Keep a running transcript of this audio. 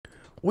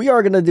We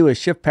are going to do a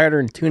shift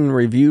pattern tune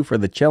review for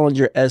the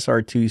Challenger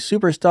SR2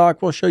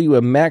 Superstock. We'll show you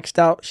a maxed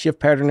out shift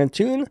pattern and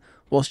tune.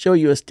 We'll show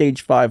you a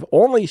stage 5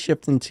 only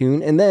shift and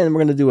tune, and then we're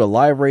going to do a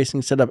live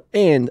racing setup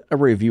and a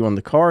review on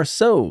the car.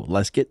 So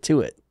let's get to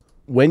it.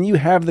 When you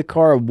have the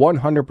car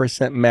 100%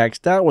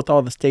 maxed out with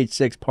all the stage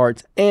 6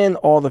 parts and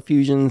all the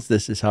fusions,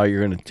 this is how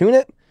you're going to tune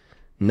it.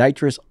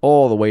 Nitrous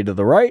all the way to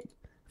the right.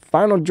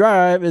 Final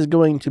drive is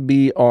going to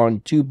be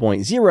on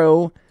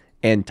 2.0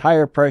 and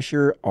tire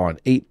pressure on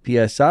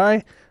 8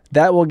 psi.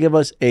 That will give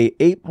us a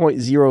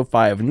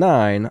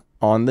 8.059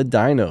 on the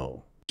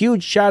dyno.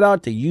 Huge shout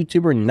out to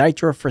YouTuber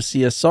Nitro for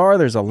CSR.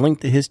 There's a link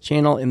to his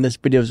channel in this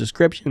video's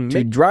description.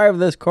 To drive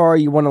this car,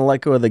 you want to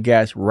let go of the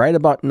gas right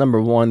about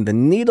number 1. The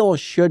needle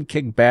should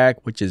kick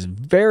back, which is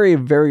very,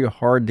 very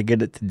hard to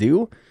get it to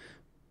do.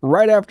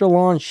 Right after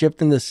launch,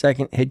 shift into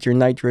second, hit your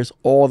nitrous,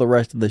 all the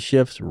rest of the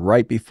shifts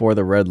right before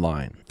the red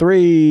line.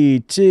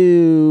 3,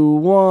 2,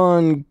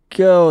 1,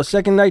 go.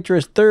 Second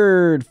nitrous,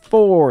 third,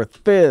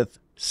 fourth, fifth,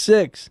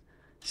 sixth,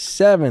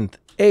 seventh,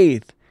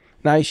 eighth.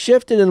 Now I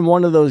shifted in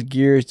one of those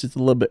gears just a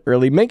little bit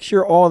early. Make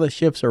sure all the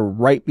shifts are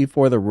right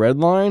before the red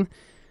line,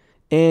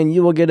 and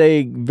you will get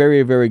a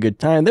very, very good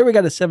time. There we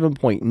got a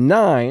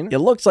 7.9. It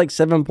looks like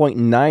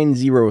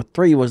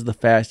 7.903 was the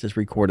fastest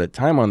recorded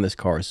time on this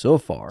car so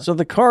far. So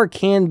the car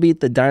can beat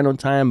the dyno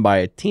time by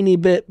a teeny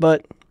bit,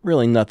 but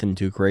really nothing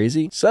too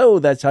crazy. So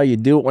that's how you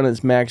do it when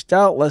it's maxed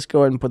out. Let's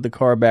go ahead and put the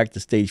car back to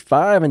stage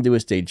 5 and do a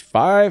stage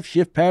 5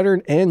 shift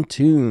pattern and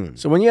tune.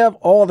 So when you have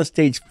all the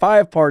stage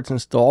 5 parts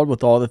installed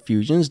with all the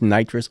fusions,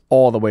 nitrous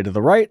all the way to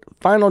the right,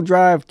 final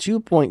drive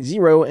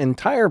 2.0 and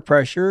tire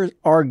pressures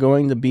are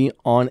going to be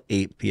on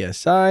 8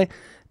 psi.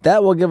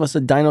 That will give us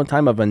a dyno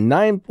time of a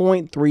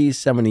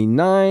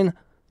 9.379.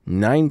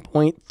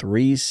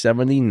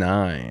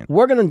 9.379.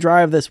 We're going to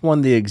drive this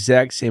one the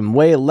exact same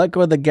way. Let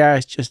go of the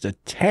gas just a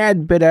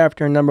tad bit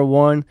after number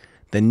 1.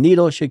 The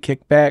needle should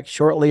kick back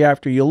shortly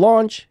after you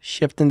launch.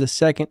 Shift into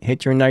second,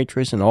 hit your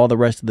nitrous, and all the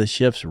rest of the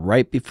shifts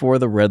right before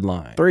the red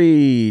line.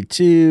 3,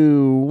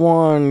 2,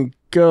 1,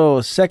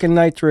 go. Second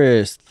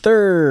nitrous,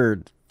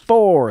 third,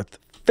 fourth,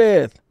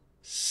 fifth,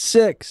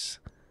 sixth,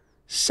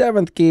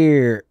 seventh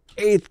gear,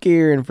 8th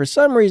gear, and for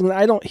some reason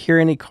I don't hear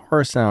any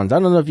car sounds. I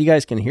don't know if you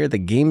guys can hear the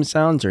game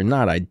sounds or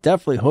not. I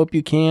definitely hope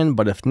you can,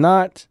 but if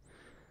not,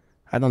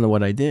 I don't know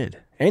what I did.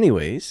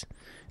 Anyways,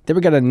 then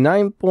we got a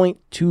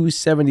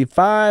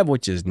 9.275,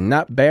 which is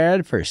not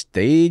bad for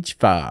stage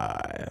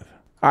 5.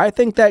 I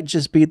think that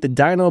just beat the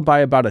dyno by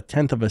about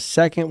 1/10 of a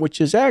second,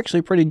 which is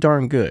actually pretty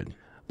darn good.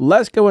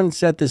 Let's go and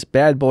set this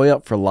bad boy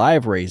up for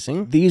live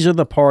racing. These are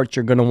the parts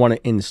you're going to want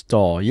to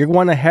install. You're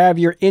going to have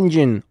your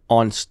engine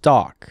on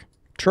stock,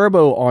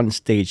 turbo on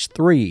stage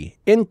 3,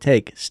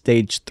 intake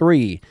stage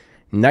 3,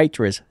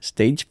 nitrous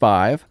stage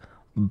 5,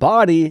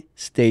 body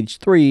stage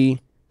 3,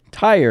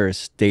 tires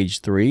stage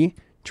 3,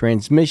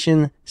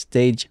 transmission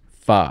stage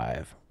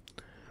 5.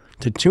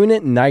 To tune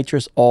it,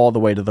 nitrous all the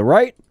way to the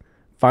right,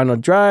 final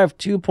drive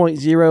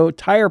 2.0,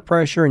 tire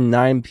pressure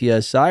 9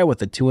 psi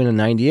with a 2 and a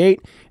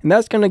 98, and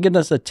that's going to get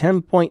us a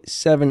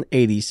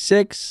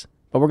 10.786,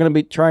 but we're going to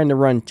be trying to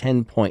run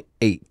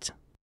 10.8.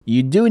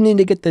 You do need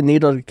to get the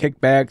needle to kick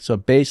back, so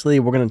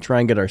basically we're going to try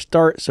and get our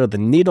start so the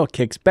needle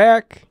kicks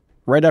back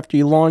right after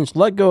you launch.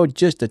 Let go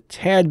just a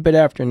tad bit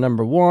after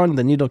number 1.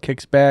 The needle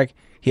kicks back,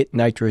 hit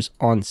nitrous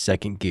on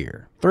second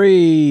gear.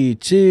 3,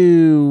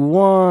 2,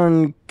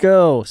 1,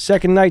 go.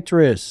 Second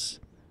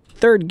nitrous,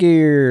 third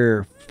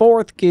gear,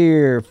 fourth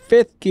gear,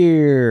 fifth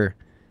gear,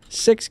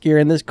 sixth gear,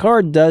 and this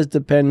car does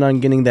depend on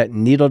getting that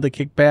needle to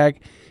kick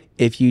back.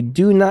 If you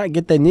do not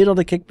get the needle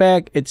to kick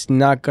back, it's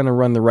not going to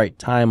run the right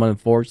time,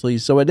 unfortunately.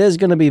 So it is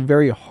going to be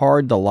very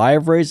hard to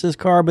live race this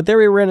car. But there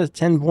we ran at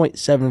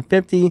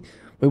 10.750.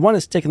 We want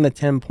to stick in the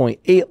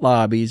 10.8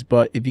 lobbies,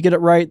 but if you get it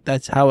right,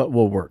 that's how it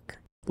will work.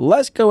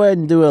 Let's go ahead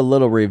and do a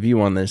little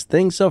review on this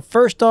thing. So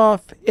first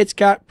off, it's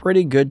got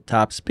pretty good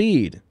top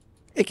speed.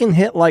 It can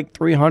hit like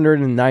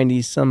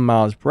 390 some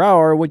miles per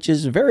hour, which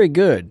is very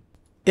good.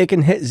 It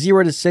can hit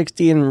 0 to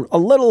 60 in a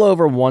little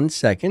over 1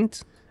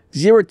 second.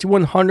 0 to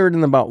 100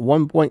 in about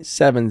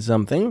 1.7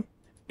 something.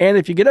 And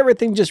if you get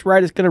everything just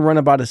right, it's going to run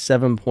about a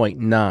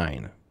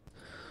 7.9.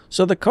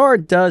 So the car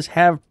does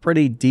have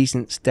pretty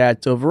decent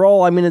stats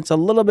overall. I mean, it's a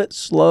little bit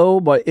slow,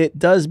 but it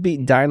does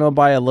beat dyno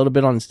by a little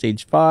bit on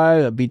stage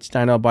 5. It beats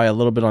dyno by a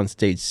little bit on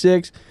stage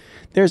 6.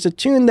 There's a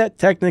tune that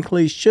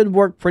technically should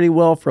work pretty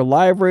well for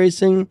live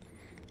racing.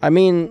 I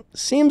mean,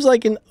 seems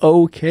like an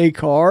okay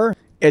car.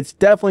 It's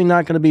definitely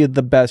not going to be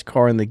the best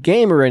car in the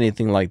game or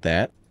anything like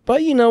that.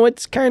 But, you know,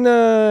 it's kind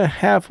of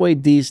halfway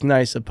decent,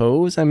 I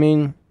suppose. I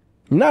mean,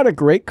 not a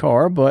great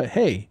car, but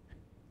hey,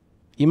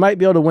 you might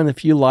be able to win a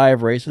few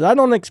live races. I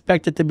don't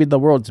expect it to be the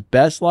world's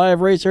best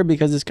live racer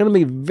because it's going to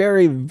be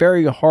very,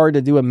 very hard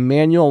to do a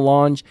manual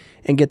launch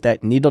and get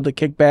that needle to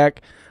kick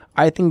back.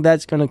 I think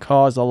that's going to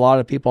cause a lot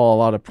of people a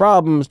lot of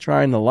problems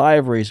trying to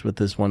live race with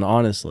this one,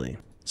 honestly.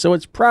 So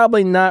it's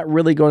probably not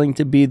really going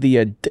to be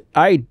the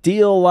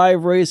ideal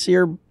live race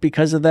here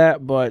because of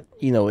that, but,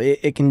 you know,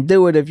 it can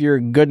do it if you're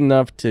good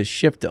enough to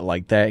shift it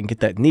like that and get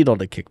that needle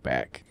to kick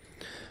back.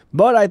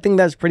 But I think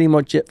that's pretty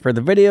much it for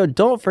the video.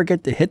 Don't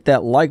forget to hit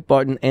that like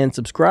button and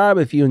subscribe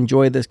if you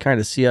enjoy this kind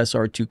of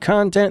CSR2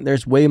 content.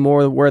 There's way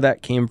more where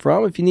that came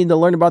from. If you need to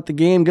learn about the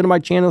game, go to my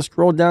channel,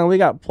 scroll down. We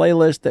got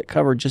playlists that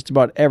cover just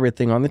about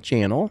everything on the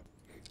channel.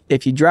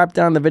 If you drop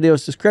down the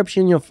video's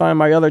description, you'll find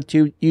my other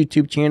 2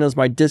 YouTube channels,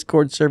 my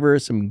Discord server,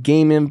 some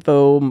game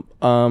info,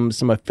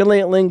 some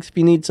affiliate links if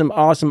you need some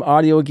awesome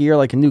audio gear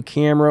like a new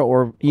camera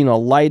or,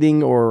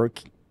 lighting or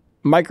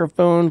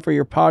microphone for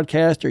your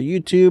podcast or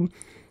YouTube.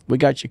 We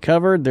got you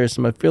covered. There's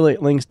some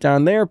affiliate links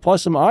down there,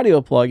 plus some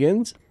audio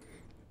plugins.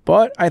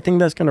 But I think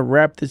that's going to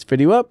wrap this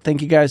video up.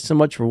 Thank you guys so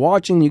much for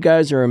watching. You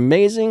guys are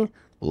amazing.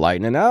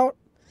 Lightning out.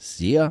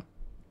 See ya.